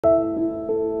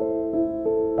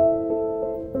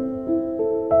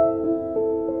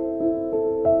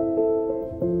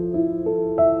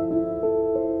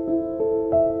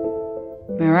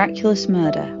Miraculous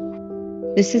Murder.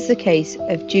 This is the case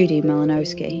of Judy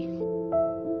Malinowski.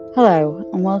 Hello,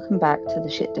 and welcome back to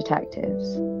the Shit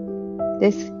Detectives.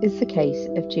 This is the case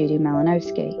of Judy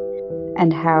Malinowski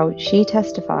and how she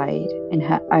testified in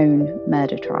her own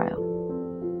murder trial.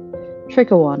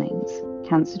 Trigger warnings: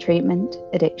 cancer treatment,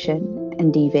 addiction,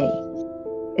 and DV.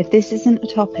 If this isn't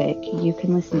a topic you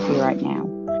can listen to right now,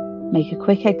 make a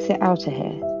quick exit out of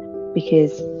here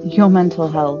because your mental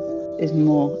health is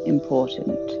more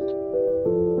important.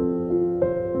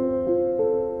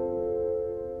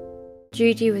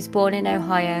 Judy was born in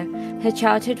Ohio. Her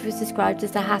childhood was described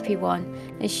as a happy one,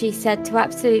 and she's said to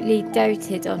absolutely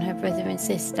doted on her brother and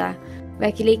sister,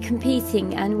 regularly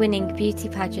competing and winning beauty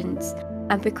pageants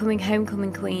and becoming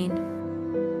homecoming queen.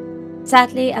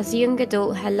 Sadly, as a young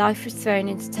adult, her life was thrown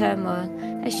into turmoil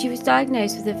as she was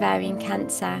diagnosed with ovarian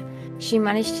cancer. She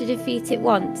managed to defeat it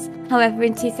once, however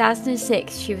in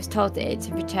 2006 she was told that it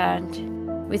had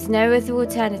returned. With no other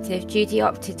alternative, Judy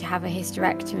opted to have a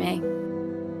hysterectomy.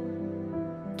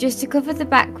 Just to cover the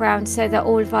background so that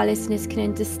all of our listeners can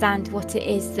understand what it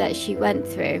is that she went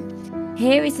through,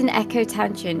 here is an echo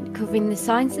tangent covering the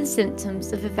signs and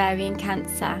symptoms of ovarian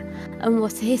cancer and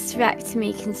what a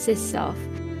hysterectomy consists of,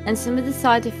 and some of the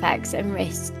side effects and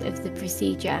risks of the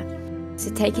procedure. So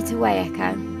take it away,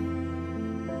 Echo.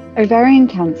 Ovarian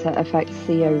cancer affects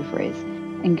the ovaries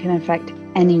and can affect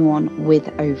anyone with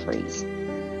ovaries.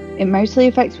 It mostly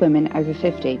affects women over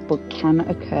 50 but can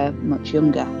occur much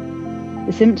younger.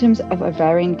 The symptoms of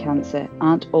ovarian cancer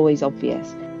aren't always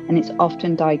obvious and it's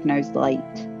often diagnosed late.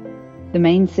 The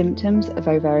main symptoms of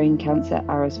ovarian cancer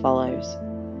are as follows: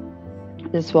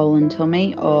 the swollen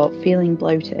tummy or feeling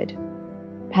bloated,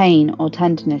 pain or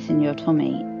tenderness in your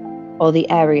tummy or the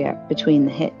area between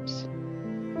the hips,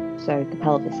 so the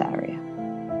pelvis area.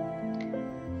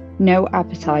 No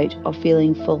appetite or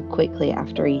feeling full quickly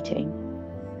after eating.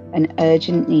 An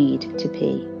urgent need to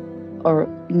pee or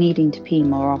needing to pee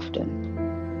more often.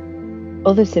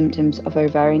 Other symptoms of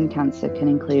ovarian cancer can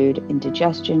include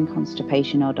indigestion,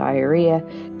 constipation or diarrhea,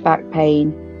 back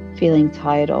pain, feeling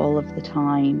tired all of the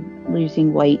time,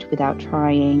 losing weight without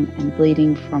trying, and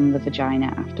bleeding from the vagina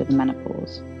after the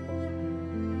menopause.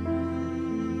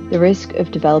 The risk of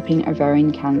developing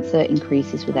ovarian cancer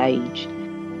increases with age,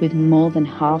 with more than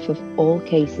half of all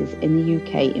cases in the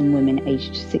UK in women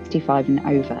aged 65 and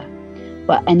over.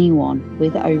 But anyone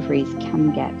with ovaries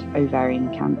can get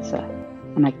ovarian cancer,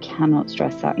 and I cannot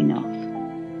stress that enough.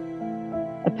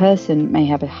 A person may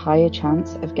have a higher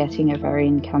chance of getting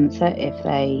ovarian cancer if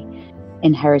they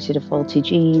inherited a faulty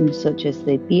gene, such as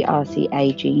the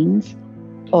BRCA genes,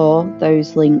 or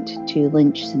those linked to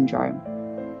Lynch syndrome,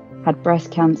 had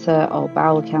breast cancer or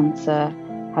bowel cancer,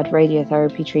 had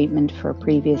radiotherapy treatment for a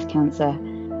previous cancer,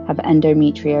 have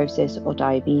endometriosis or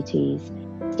diabetes,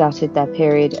 started their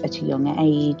period at a young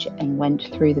age and went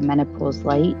through the menopause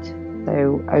late,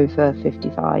 so over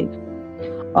 55,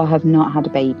 or have not had a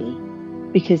baby,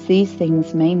 because these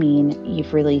things may mean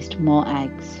you've released more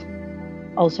eggs,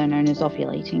 also known as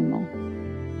ovulating more.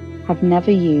 Have never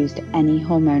used any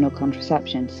hormonal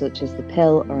contraception such as the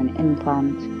pill or an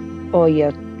implant, or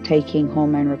you're taking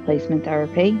hormone replacement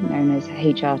therapy, known as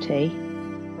HRT,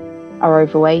 are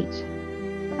overweight,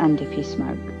 and if you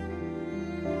smoke.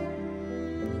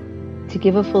 To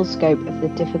give a full scope of the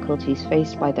difficulties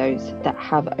faced by those that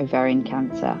have ovarian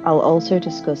cancer, I'll also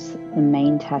discuss the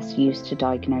main tests used to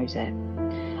diagnose it.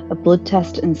 A blood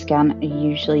test and scan are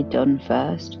usually done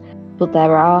first, but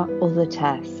there are other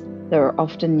tests that are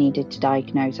often needed to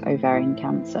diagnose ovarian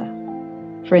cancer.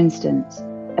 For instance,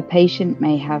 a patient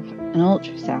may have an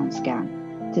ultrasound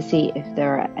scan to see if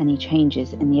there are any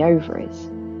changes in the ovaries.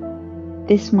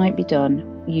 This might be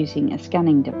done using a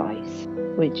scanning device,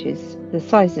 which is the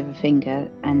size of a finger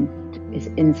and is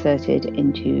inserted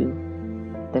into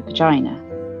the vagina.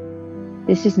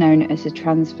 This is known as a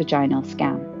transvaginal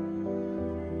scan.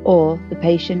 Or the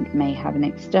patient may have an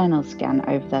external scan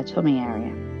over their tummy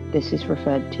area. This is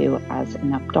referred to as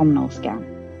an abdominal scan.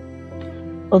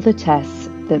 Other tests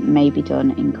that may be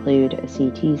done include a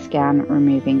CT scan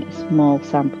removing a small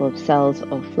sample of cells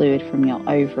or fluid from your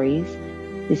ovaries.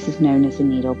 This is known as a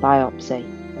needle biopsy.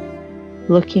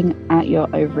 Looking at your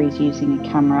ovaries using a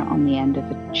camera on the end of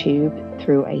a tube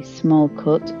through a small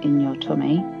cut in your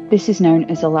tummy. This is known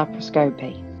as a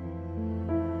laparoscopy.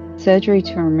 Surgery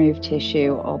to remove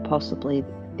tissue or possibly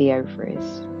the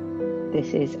ovaries.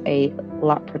 This is a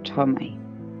laparotomy.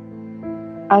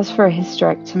 As for a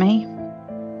hysterectomy,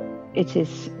 it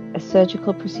is a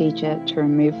surgical procedure to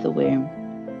remove the womb.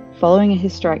 Following a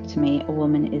hysterectomy, a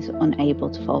woman is unable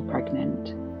to fall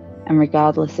pregnant, and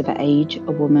regardless of age,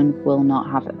 a woman will not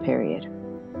have a period.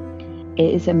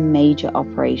 It is a major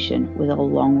operation with a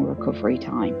long recovery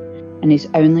time and is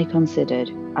only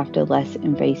considered after less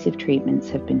invasive treatments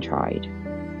have been tried.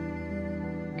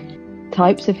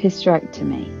 Types of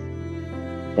hysterectomy.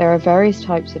 There are various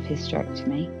types of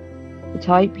hysterectomy. The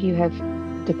type you have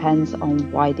depends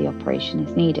on why the operation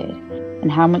is needed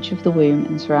and how much of the womb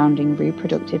and surrounding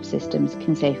reproductive systems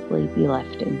can safely be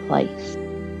left in place.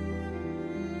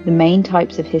 The main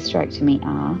types of hysterectomy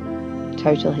are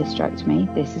total hysterectomy.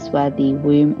 This is where the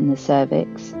womb and the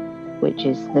cervix, which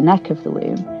is the neck of the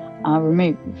womb, are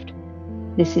removed.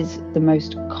 This is the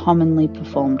most commonly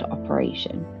performed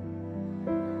operation.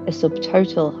 A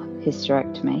subtotal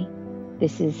hysterectomy.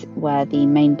 This is where the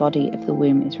main body of the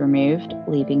womb is removed,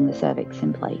 leaving the cervix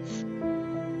in place.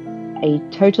 A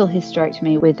total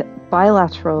hysterectomy with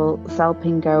bilateral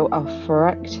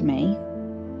salpingo-oophorectomy.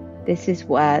 This is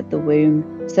where the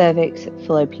womb, cervix,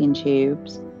 fallopian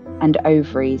tubes, and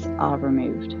ovaries are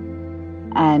removed.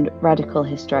 And radical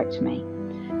hysterectomy.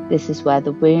 This is where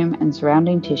the womb and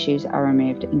surrounding tissues are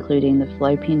removed, including the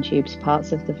fallopian tubes,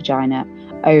 parts of the vagina,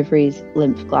 ovaries,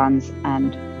 lymph glands,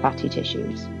 and fatty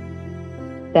tissues.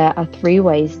 There are 3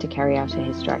 ways to carry out a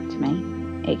hysterectomy.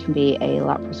 It can be a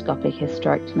laparoscopic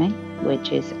hysterectomy,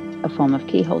 which is a form of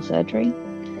keyhole surgery,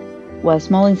 where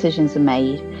small incisions are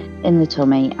made in the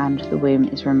tummy and the womb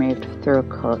is removed through a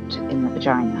cut in the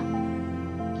vagina.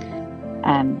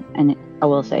 And I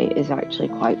will say it is actually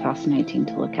quite fascinating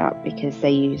to look at because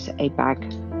they use a bag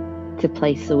to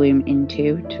place the womb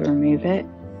into to remove it.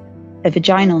 A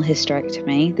vaginal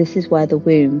hysterectomy, this is where the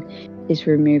womb is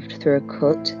removed through a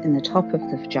cut in the top of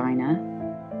the vagina.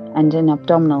 And an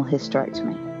abdominal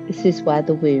hysterectomy, this is where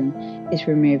the womb is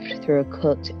removed through a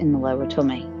cut in the lower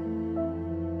tummy.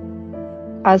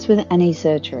 As with any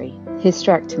surgery,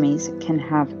 hysterectomies can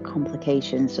have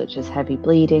complications such as heavy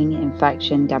bleeding,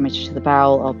 infection, damage to the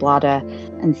bowel or bladder,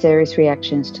 and serious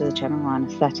reactions to the general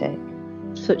anaesthetic.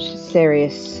 Such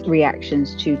serious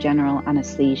reactions to general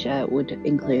anaesthesia would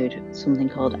include something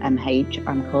called MH.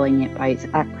 I'm calling it by its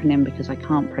acronym because I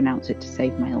can't pronounce it to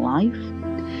save my life.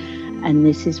 And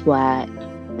this is where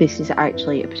this is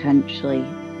actually a potentially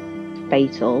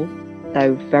fatal,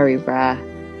 though very rare,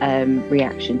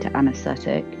 reaction to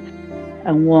anaesthetic.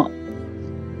 And what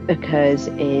occurs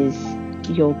is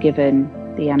you're given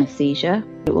the anaesthesia.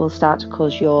 It will start to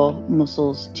cause your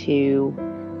muscles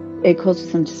it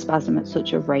causes them to spasm at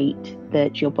such a rate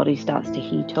that your body starts to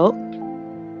heat up,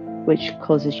 which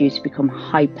causes you to become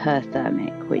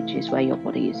hyperthermic, which is where your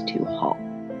body is too hot.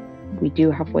 We do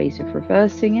have ways of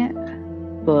reversing it,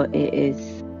 but it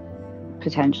is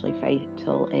potentially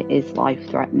fatal. It is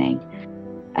life-threatening.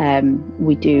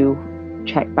 We do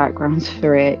check backgrounds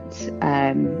for it.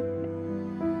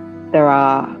 There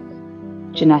are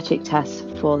genetic tests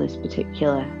for this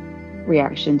particular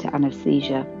reaction to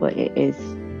anaesthesia, but it is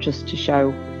just to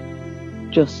show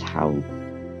just how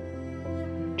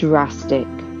drastic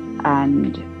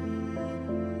and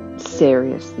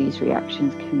serious these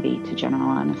reactions can be to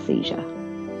general anaesthesia.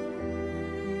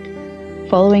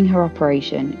 Following her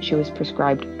operation, she was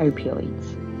prescribed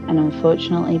opioids and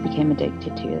unfortunately became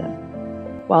addicted to them.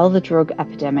 While the drug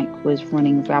epidemic was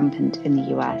running rampant in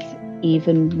the US,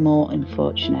 even more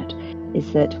unfortunate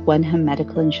is that when her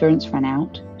medical insurance ran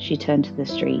out, she turned to the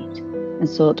street and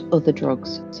sought other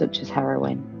drugs such as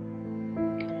heroin.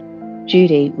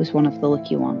 Judy was one of the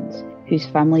lucky ones whose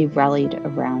family rallied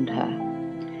around her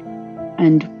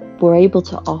and were able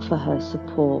to offer her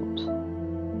support.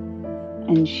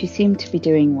 And she seemed to be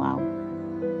doing well.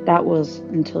 That was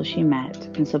until she met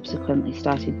and subsequently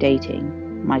started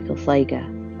dating Michael Slager.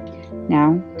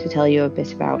 Now, to tell you a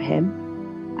bit about him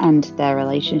and their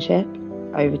relationship,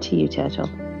 over to you, Turtle.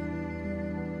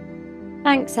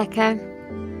 Thanks, Eka.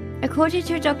 According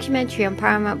to a documentary on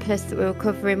Paramount Plus that we'll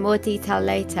cover in more detail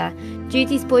later,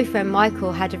 Judy's boyfriend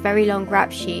Michael had a very long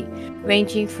rap sheet,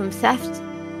 ranging from theft,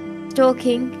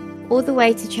 stalking, all the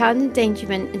way to child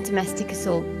endangerment and domestic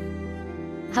assault.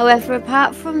 However,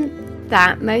 apart from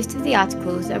that, most of the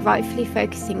articles are rightfully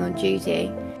focusing on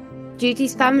Judy.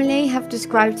 Judy's family have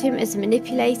described him as a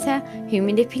manipulator who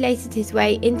manipulated his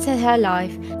way into her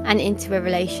life and into a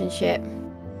relationship.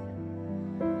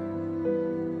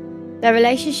 Their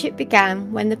relationship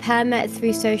began when the pair met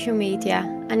through social media,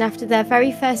 and after their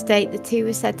very first date, the two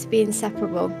were said to be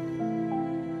inseparable.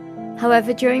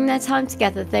 However, during their time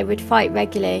together, they would fight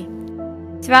regularly.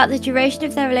 Throughout the duration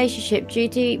of their relationship,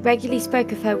 Judy regularly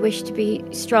spoke of her wish to be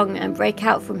strong and break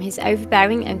out from his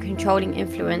overbearing and controlling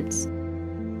influence.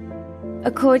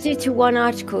 According to one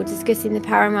article discussing the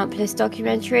Paramount Plus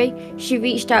documentary, she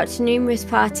reached out to numerous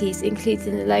parties,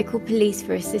 including the local police,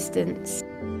 for assistance.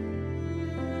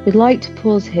 We'd like to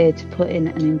pause here to put in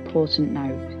an important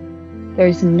note. There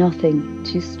is nothing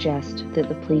to suggest that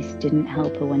the police didn't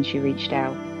help her when she reached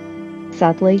out.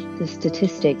 Sadly, the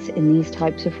statistics in these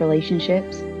types of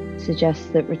relationships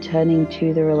suggest that returning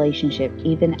to the relationship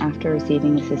even after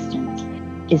receiving assistance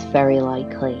is very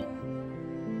likely.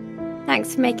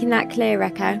 Thanks for making that clear,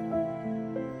 Echo.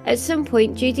 At some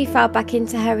point, Judy fell back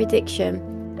into her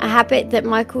addiction, a habit that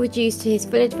Michael would use to his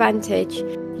full advantage,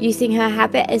 using her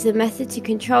habit as a method to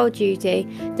control Judy,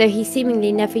 though he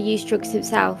seemingly never used drugs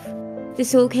himself.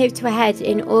 This all came to a head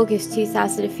in August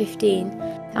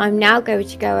 2015. I'm now going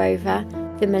to go over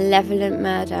the malevolent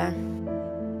murder.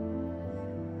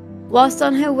 Whilst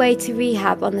on her way to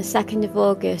rehab on the 2nd of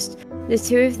August, the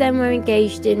two of them were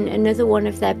engaged in another one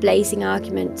of their blazing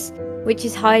arguments, which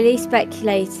is highly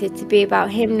speculated to be about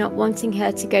him not wanting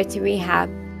her to go to rehab.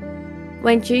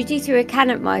 When Judy threw a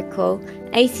can at Michael,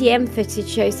 ATM footage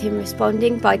shows him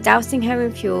responding by dousing her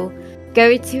in fuel,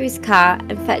 going to his car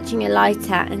and fetching a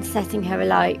lighter and setting her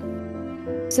alight.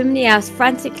 Somebody else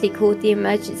frantically called the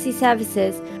emergency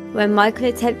services when Michael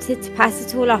attempted to pass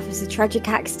it all off as a tragic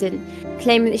accident,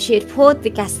 claiming that she had poured the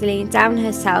gasoline down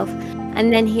herself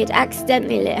and then he had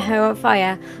accidentally lit her on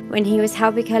fire when he was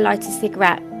helping her light a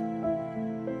cigarette.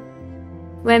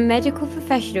 When medical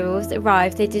professionals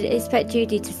arrived, they didn't expect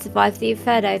Judy to survive the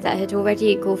inferno that had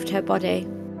already engulfed her body.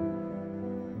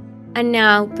 And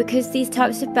now, because these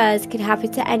types of burns can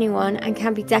happen to anyone and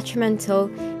can be detrimental,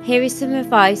 here is some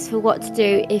advice for what to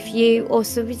do if you or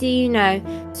somebody you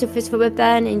know suffers from a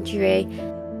burn injury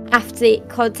after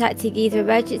contacting either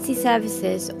emergency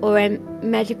services or a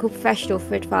medical professional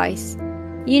for advice.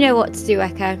 You know what to do,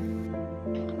 Echo.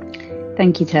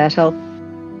 Thank you, Turtle.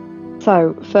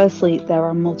 So, firstly, there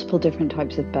are multiple different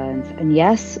types of burns, and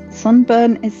yes,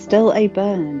 sunburn is still a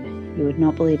burn. You would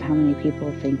not believe how many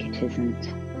people think it isn't.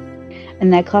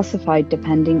 And they're classified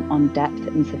depending on depth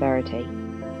and severity.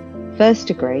 First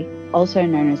degree, also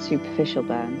known as superficial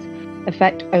burns,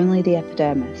 affect only the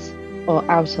epidermis, or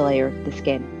outer layer of the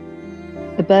skin.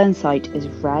 The burn site is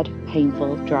red,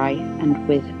 painful, dry, and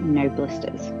with no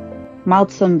blisters.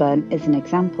 Mild sunburn is an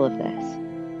example of this.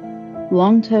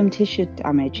 Long-term tissue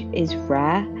damage is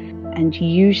rare and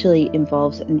usually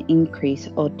involves an increase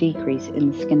or decrease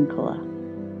in the skin colour.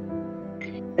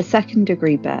 A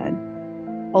second-degree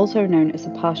burn, also known as a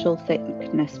partial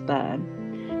thickness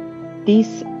burn,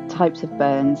 these types of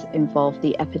burns involve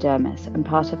the epidermis and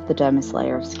part of the dermis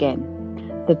layer of skin.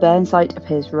 The burn site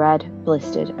appears red,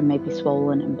 blistered, and may be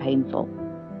swollen and painful.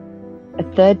 A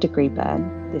third-degree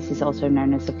burn, this is also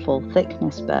known as a full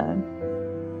thickness burn,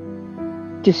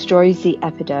 destroys the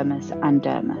epidermis and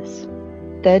dermis.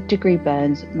 Third-degree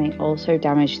burns may also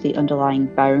damage the underlying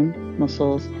bone,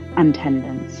 muscles, and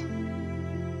tendons.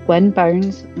 When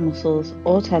bones, muscles,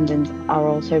 or tendons are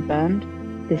also burned,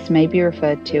 this may be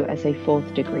referred to as a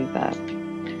fourth-degree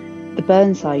burn. The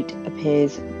burn site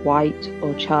appears white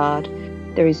or charred.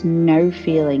 There is no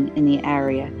feeling in the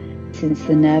area since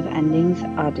the nerve endings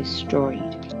are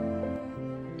destroyed.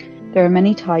 There are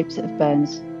many types of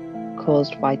burns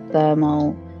caused by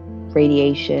thermal,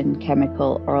 radiation,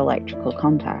 chemical, or electrical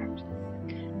contact.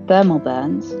 Thermal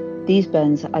burns. These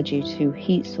burns are due to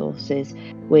heat sources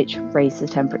which raise the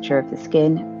temperature of the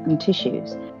skin and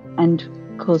tissues and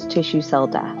cause tissue cell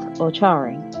death or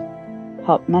charring.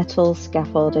 Hot metal,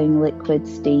 scaffolding, liquid,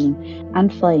 steam,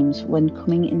 and flames when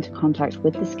coming into contact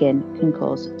with the skin can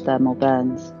cause thermal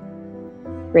burns.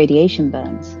 Radiation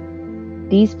burns.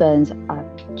 These burns are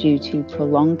due to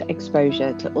prolonged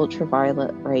exposure to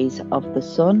ultraviolet rays of the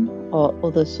sun or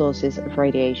other sources of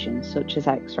radiation, such as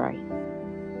X-ray.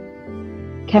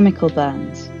 Chemical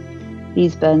burns.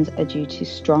 These burns are due to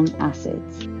strong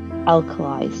acids,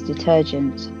 alkalis,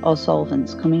 detergents, or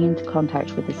solvents coming into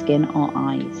contact with the skin or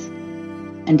eyes.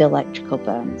 And electrical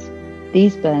burns.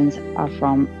 These burns are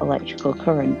from electrical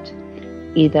current,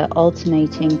 either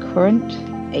alternating current,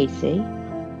 AC,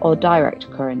 or direct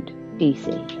current,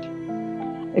 DC.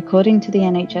 According to the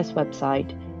NHS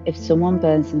website, if someone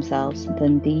burns themselves,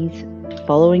 then these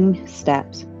following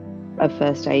steps of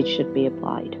first aid should be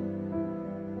applied.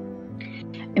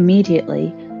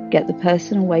 Immediately, get the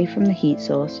person away from the heat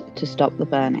source to stop the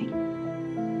burning.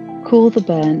 Cool the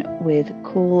burn with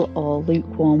cool or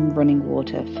lukewarm running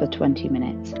water for 20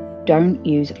 minutes. Don't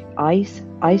use ice,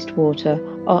 iced water,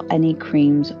 or any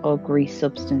creams or grease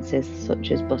substances such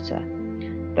as butter,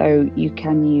 though you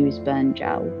can use burn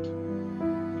gel.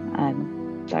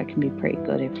 That can be pretty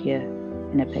good if you're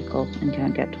in a pickle and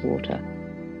can't get to water.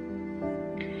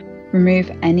 Remove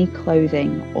any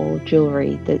clothing or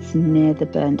jewellery that's near the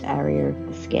burnt area of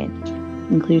the skin,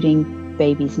 including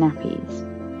baby's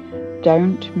nappies.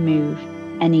 Don't move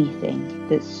anything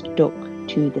that's stuck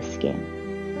to the skin.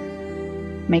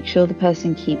 Make sure the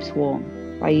person keeps warm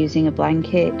by using a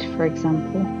blanket, for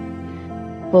example,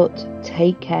 but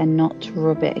take care not to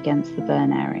rub it against the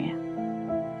burn area.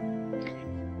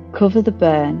 Cover the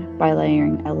burn by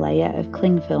layering a layer of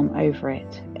cling film over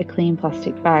it. A clean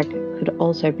plastic bag could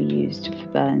also be used for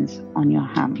burns on your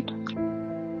hand.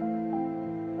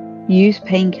 Use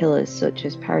painkillers such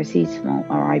as paracetamol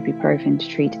or ibuprofen to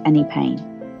treat any pain.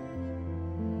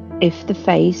 If the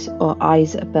face or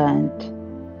eyes are burnt,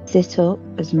 sit up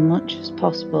as much as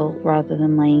possible rather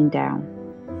than laying down,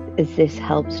 as this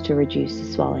helps to reduce the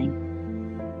swelling.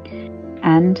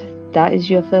 And that is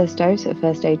your first dose of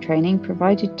first aid training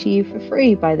provided to you for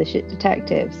free by the Shit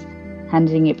Detectives.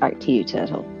 Handing it back to you,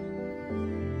 Turtle.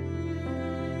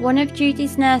 One of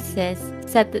Judy's nurses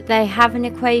said that they have an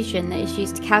equation that is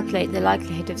used to calculate the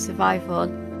likelihood of survival,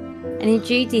 and in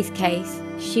Judy's case,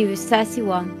 she was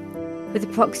 31, with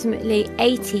approximately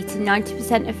 80 to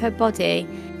 90% of her body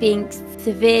being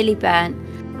severely burnt,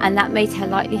 and that made her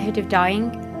likelihood of dying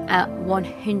at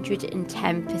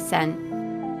 110%.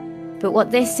 But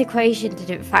what this equation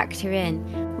didn't factor in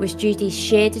was Judy's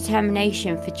sheer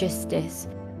determination for justice,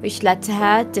 which led to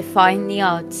her defying the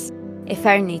odds, if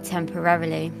only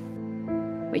temporarily.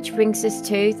 Which brings us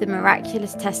to the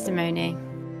miraculous testimony.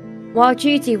 While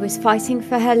Judy was fighting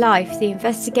for her life, the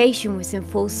investigation was in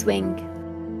full swing.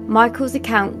 Michael's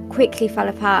account quickly fell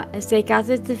apart as they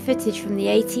gathered the footage from the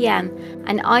ATM,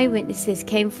 and eyewitnesses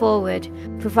came forward,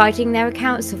 providing their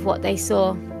accounts of what they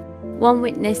saw. One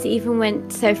witness even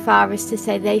went so far as to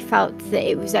say they felt that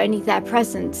it was only their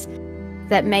presence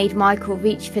that made Michael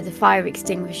reach for the fire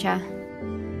extinguisher.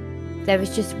 There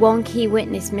was just one key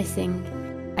witness missing,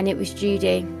 and it was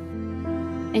Judy.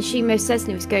 And she most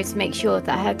certainly was going to make sure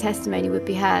that her testimony would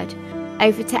be heard.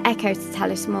 Over to Echo to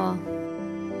tell us more.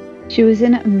 She was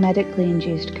in a medically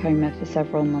induced coma for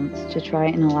several months to try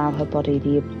and allow her body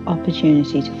the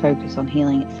opportunity to focus on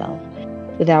healing itself,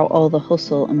 without all the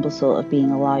hustle and bustle of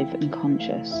being alive and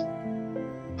conscious.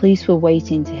 Police were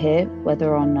waiting to hear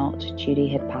whether or not Judy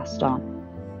had passed on.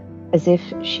 As if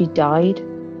she died,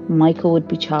 Michael would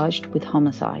be charged with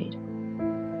homicide.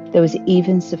 There was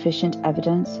even sufficient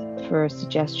evidence for a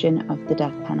suggestion of the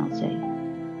death penalty.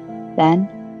 Then,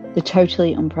 the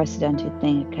totally unprecedented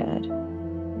thing occurred.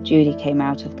 Judy came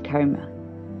out of the coma.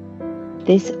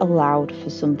 This allowed for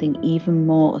something even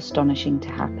more astonishing to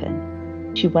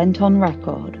happen. She went on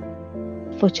record,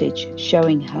 footage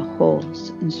showing her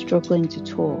hoarse and struggling to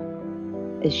talk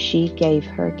as she gave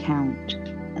her account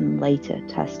and later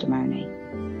testimony.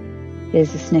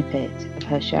 Here's a snippet of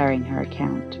her sharing her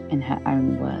account in her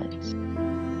own words.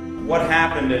 What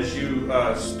happened as you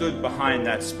stood behind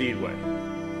that speedway?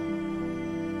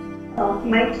 Well,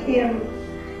 Mike came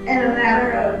in a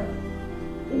matter of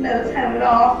no time at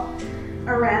all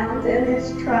around in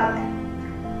his truck.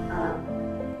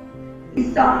 He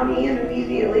saw me and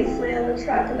immediately slammed the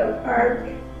truck in the park,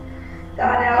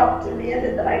 got out,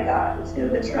 demanded that I got into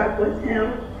the truck with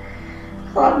him,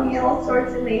 called me all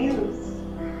sorts of names.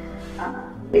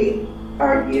 We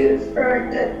argued for a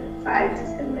good 5 to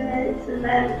 10 minutes, and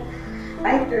then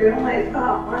I threw my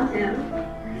pop on him.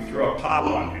 You threw a pop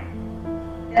on him?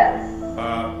 Yes.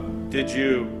 Did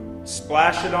you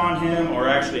splash it on him or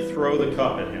actually throw the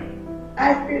cup at him?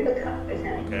 I threw the cup at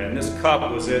him. Okay, and this cup,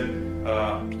 was it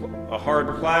a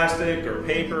hard plastic or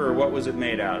paper, or what was it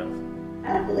made out of?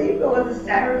 I believe it was a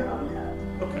styrofoam cup.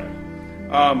 Okay.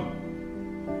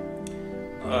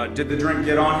 Did the drink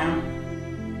get on him?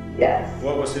 Yes.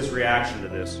 What was his reaction to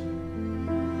this?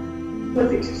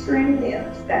 Was extremely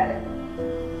upset.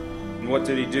 And what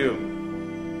did he do?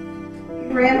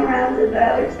 He ran around to the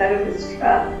other side of his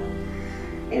truck,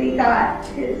 and he got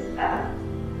his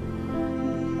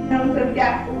fumes of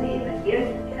gasoline that he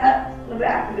had kept in the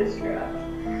back of his truck.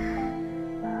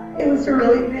 It was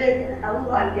really big and had a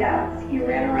lot of gas. He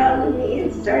ran around to me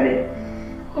and started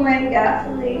pouring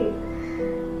gasoline,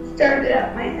 started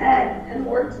up my head and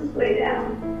worked his way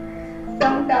down.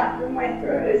 Some got through my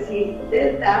throat as he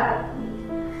did that.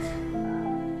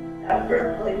 That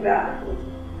burnt really bad.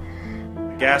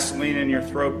 The gasoline in your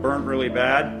throat burnt really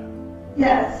bad?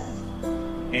 Yes.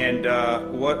 And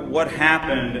what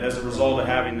happened as a result of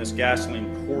having this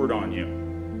gasoline poured on you?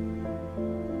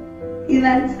 He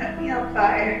then set me on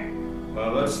fire.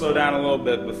 Well, let's slow down a little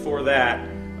bit. Before that,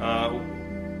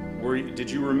 did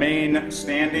you remain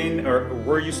standing, or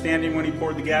were you standing when he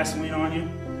poured the gasoline on you?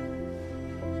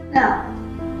 No.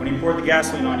 When he poured the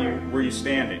gasoline on you, were you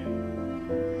standing?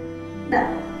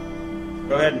 No.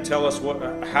 Go ahead and tell us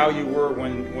how you were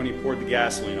when he poured the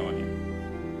gasoline on you.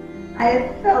 I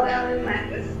had fell down and I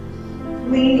was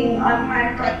leaning on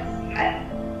my right side.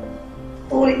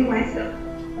 holding myself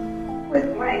with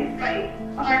my right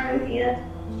arm and hand.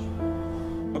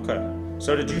 Okay.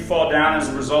 So did you fall down as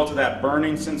a result of that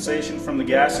burning sensation from the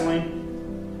gasoline?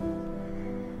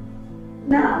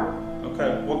 No.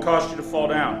 Okay. What caused you to fall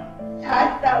down?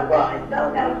 I fell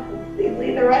down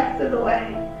completely the rest of the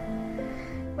way.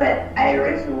 But I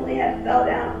originally had fell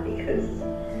down because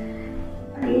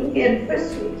he had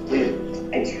pushed me.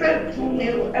 I tripped and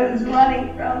knew I was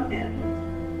running from him.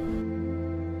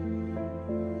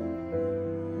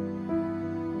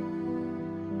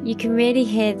 You can really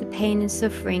hear the pain and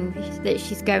suffering that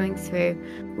she's going through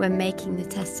when making the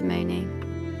testimony.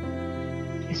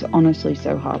 It's honestly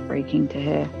so heartbreaking to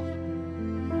hear.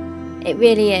 It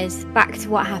really is. Back to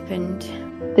what happened.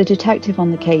 The detective on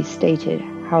the case stated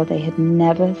how they had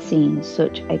never seen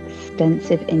such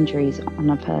extensive injuries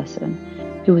on a person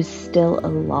who was still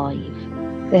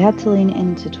alive. They had to lean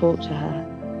in to talk to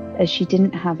her, as she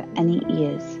didn't have any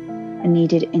ears and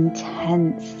needed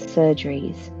intense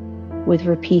surgeries with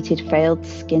repeated failed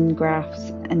skin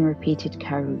grafts and repeated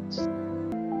codes.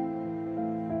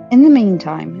 In the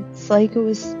meantime, Slager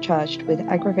was charged with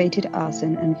aggravated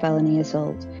arson and felony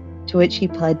assault, to which he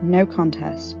pled no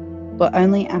contest, but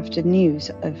only after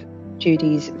news of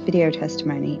Judy's video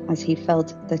testimony, as he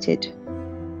felt that it,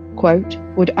 quote,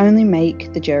 would only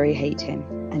make the jury hate him,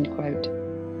 end quote.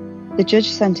 The judge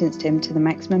sentenced him to the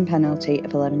maximum penalty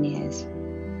of 11 years.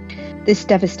 This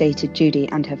devastated Judy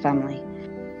and her family,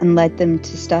 and led them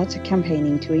to start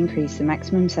campaigning to increase the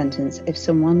maximum sentence if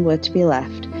someone were to be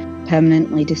left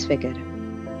permanently disfigured.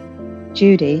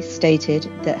 Judy stated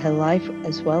that her life,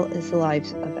 as well as the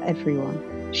lives of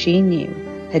everyone she knew,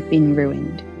 had been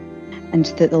ruined, and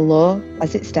that the law,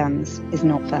 as it stands, is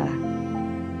not fair.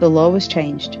 The law was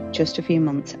changed just a few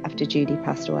months after Judy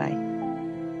passed away.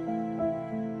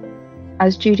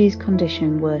 As Judy's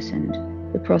condition worsened,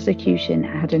 the prosecution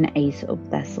had an ace up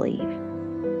their sleeve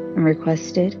and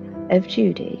requested of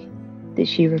Judy that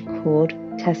she record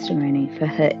testimony for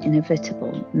her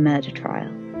inevitable murder trial,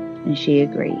 and she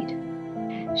agreed.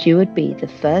 She would be the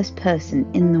first person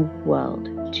in the world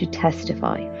to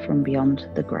testify from beyond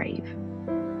the grave.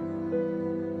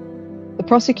 The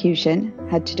prosecution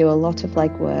had to do a lot of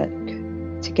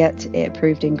legwork to get it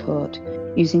approved in court,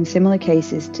 using similar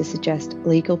cases to suggest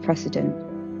legal precedent.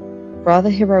 Rather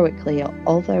heroically,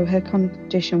 although her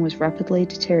condition was rapidly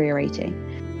deteriorating,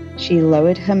 she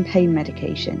lowered her pain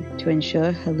medication to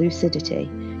ensure her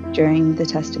lucidity during the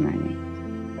testimony,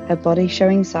 her body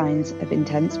showing signs of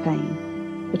intense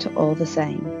pain, but all the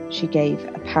same, she gave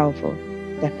a powerful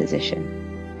deposition.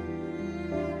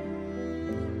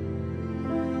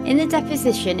 In the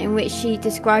deposition in which she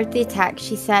described the attack,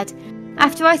 she said,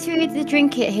 "After I threw the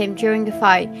drink at him during the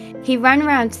fight, he ran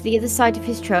around to the other side of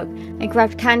his truck and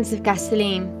grabbed cans of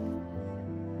gasoline.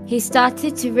 He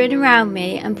started to run around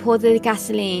me and pour the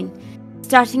gasoline,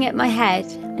 starting at my head,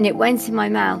 and it went in my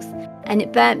mouth, and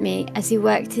it burnt me as he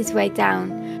worked his way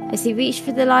down. As he reached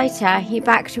for the lighter, he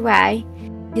backed away.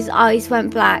 His eyes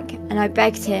went black, and I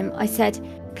begged him. I said,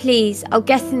 'Please, I'll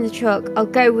get in the truck, I'll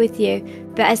go with you.'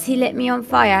 But as he lit me on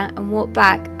fire and walked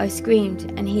back, I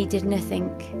screamed, and he did nothing."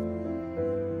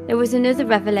 There was another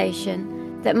revelation,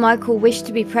 that Michael wished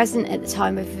to be present at the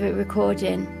time of the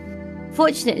recording.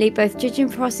 Fortunately, both judge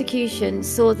and prosecution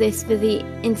saw this for the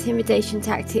intimidation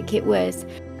tactic it was,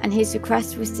 and his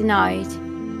request was denied.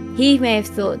 He may have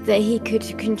thought that he could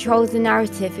control the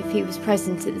narrative if he was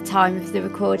present at the time of the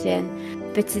recording,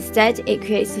 but instead it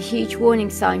creates a huge warning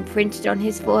sign printed on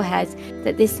his forehead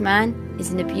that this man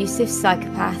is an abusive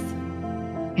psychopath.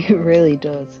 It really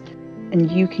does, and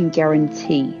you can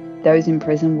guarantee those in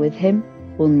prison with him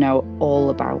will know all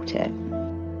about it.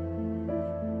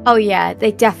 Oh yeah,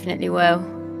 they definitely will.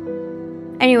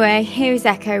 Anyway, here is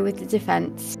Echo with the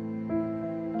defence.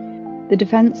 The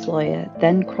defence lawyer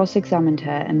then cross-examined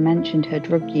her and mentioned her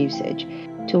drug usage,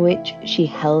 to which she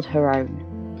held her own,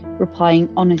 replying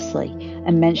honestly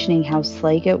and mentioning how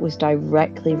Slager was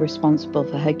directly responsible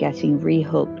for her getting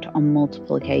rehooked on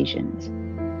multiple occasions.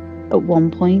 At one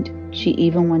point, she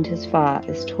even went as far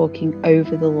as talking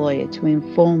over the lawyer to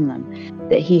inform them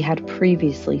that he had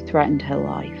previously threatened her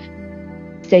life,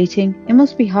 stating, "It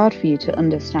must be hard for you to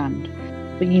understand,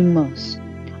 but you must.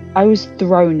 I was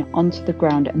thrown onto the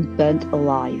ground and burnt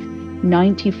alive.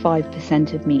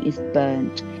 95% of me is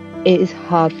burnt. It is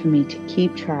hard for me to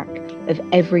keep track of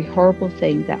every horrible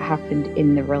thing that happened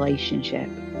in the relationship."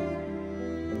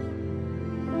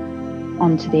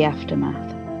 On to the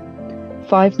aftermath.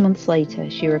 5 months later,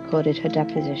 she recorded her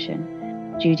deposition.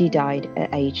 Judy died at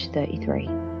age 33.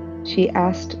 She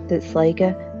asked that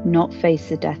Slager not face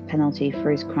the death penalty for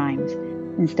his crimes,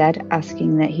 instead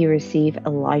asking that he receive a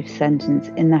life sentence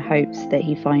in the hopes that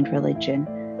he find religion,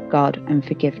 God, and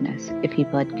forgiveness if he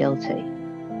pled guilty.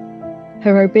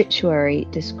 Her obituary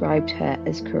described her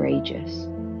as courageous,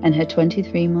 and her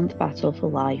 23-month battle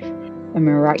for life a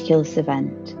miraculous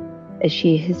event, as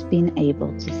she has been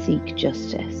able to seek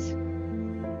justice.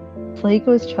 Flake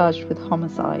was charged with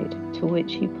homicide, to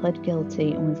which he pled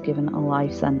guilty and was given a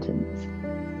life sentence.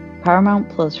 Paramount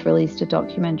Plus released a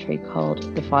documentary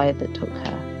called The Fire That Took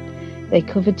Her. They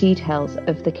cover details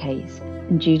of the case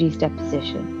and Judy's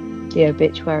deposition, the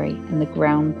obituary, and the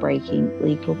groundbreaking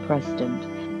legal precedent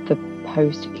for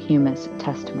posthumous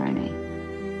testimony.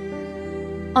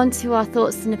 On to our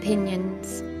thoughts and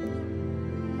opinions.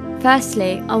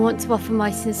 Firstly, I want to offer my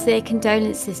sincere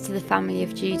condolences to the family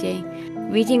of Judy.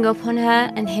 Reading up on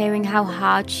her and hearing how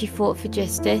hard she fought for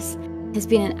justice has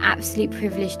been an absolute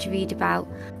privilege to read about,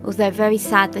 although very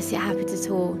sad that it happened at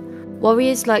all.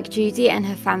 Warriors like Judy and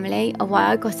her family are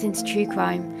why I got into true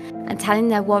crime, and telling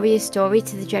their warrior story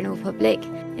to the general public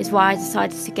is why I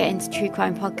decided to get into true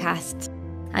crime podcasts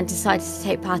and decided to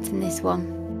take part in this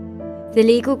one. The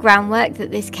legal groundwork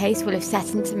that this case will have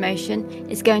set into motion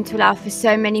is going to allow for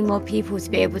so many more people to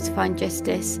be able to find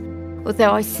justice,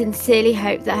 although I sincerely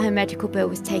hope that her medical bill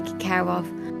was taken care of.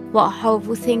 What a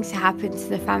horrible thing to happen to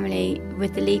the family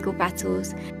with the legal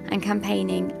battles and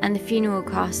campaigning and the funeral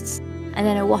costs, and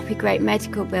then a whopping great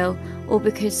medical bill, all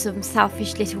because some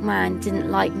selfish little man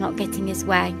didn't like not getting his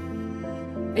way.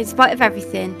 In spite of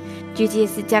everything, Judy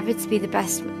has endeavoured to be the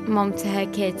best mom to her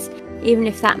kids, even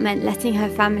if that meant letting her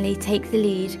family take the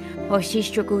lead while she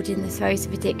struggled in the throes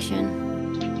of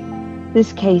addiction.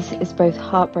 This case is both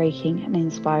heartbreaking and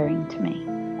inspiring to me,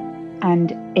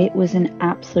 and it was an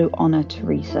absolute honour to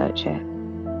research it.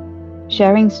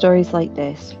 Sharing stories like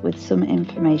this with some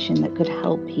information that could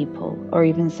help people or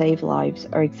even save lives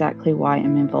are exactly why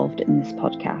I'm involved in this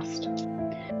podcast.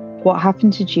 What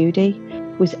happened to Judy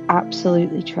was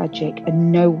absolutely tragic,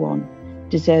 and no one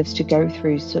deserves to go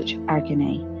through such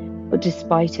agony. But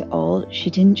despite it all, she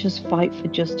didn't just fight for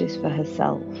justice for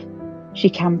herself. She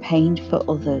campaigned for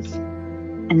others.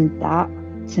 And that,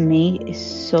 to me, is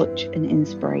such an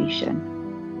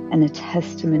inspiration and a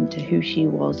testament to who she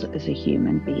was as a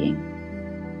human being.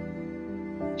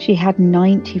 She had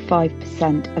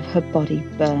 95% of her body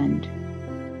burned,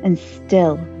 and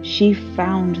still she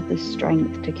found the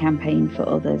strength to campaign for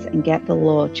others and get the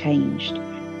law changed,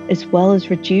 as well as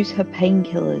reduce her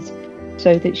painkillers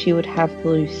so that she would have the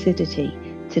lucidity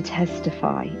to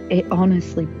testify. It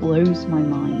honestly blows my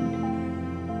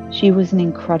mind. She was an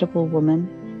incredible woman,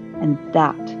 and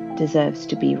that deserves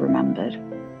to be remembered.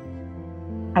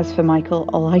 As for Michael,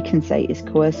 all I can say is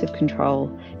coercive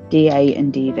control, DA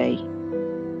and DV.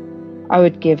 I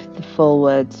would give the full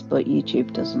words, but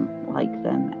YouTube doesn't like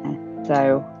them,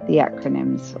 so the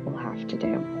acronyms will have to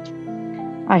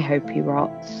do. I hope he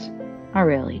rots. I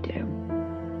really do.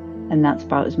 And that's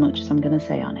about as much as I'm going to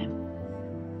say on him,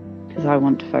 because I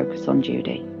want to focus on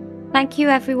Judy. Thank you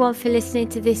everyone for listening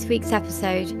to this week's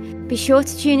episode. Be sure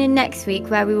to tune in next week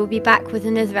where we will be back with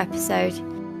another episode.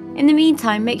 In the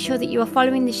meantime, make sure that you are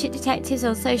following the Shit Detectives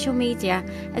on social media,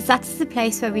 as that is the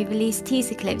place where we release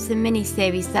teaser clips and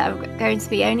mini-series that are going to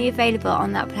be only available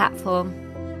on that platform.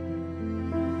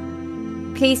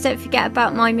 Please don't forget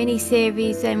about my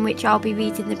mini-series in which I'll be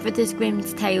reading the Brothers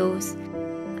Grimm's tales.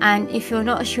 And if you're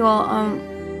not sure on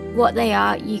what they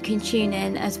are, you can tune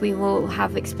in, as we will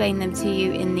have explained them to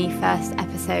you in the first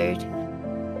episode.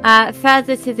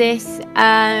 Further to this,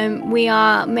 we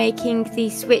are making the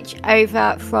switch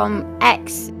over from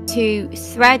X to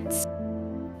Threads.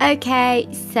 Okay,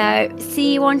 so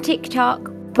see you on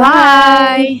TikTok.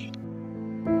 Bye!